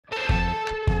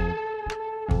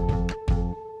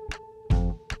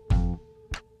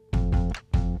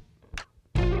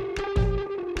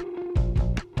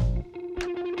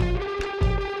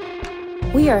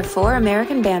We are 4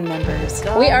 American band members.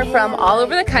 We are from all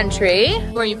over the country.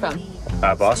 Where are you from?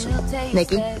 Boston.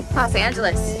 Nikki. Los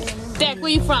Angeles. Dak,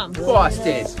 where you from?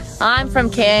 Boston. I'm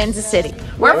from Kansas City.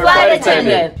 We're flight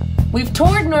attendant. We've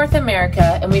toured North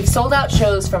America and we've sold out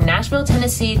shows from Nashville,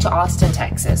 Tennessee to Austin,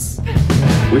 Texas.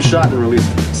 We shot and released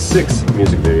 6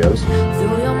 music videos.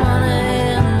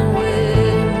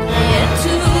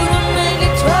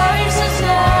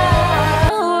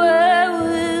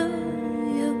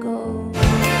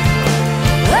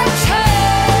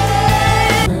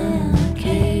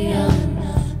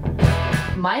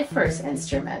 My first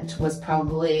instrument was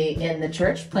probably in the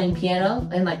church, playing piano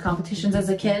in like competitions as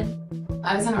a kid.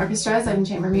 I was in orchestras and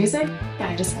chamber music.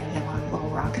 I decided I wanted a little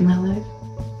rock in my life.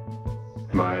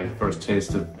 My first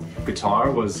taste of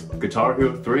guitar was Guitar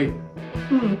Hero 3.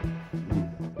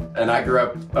 And I grew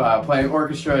up playing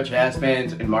orchestra, jazz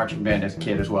band, and marching band as a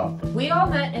kid as well. We all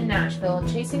met in Nashville,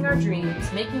 chasing our dreams,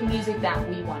 making music that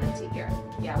we wanted to hear.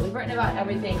 Yeah, we've written about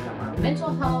everything from our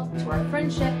mental health to our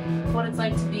friendship, what it's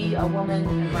like to be a woman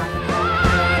in rock and roll.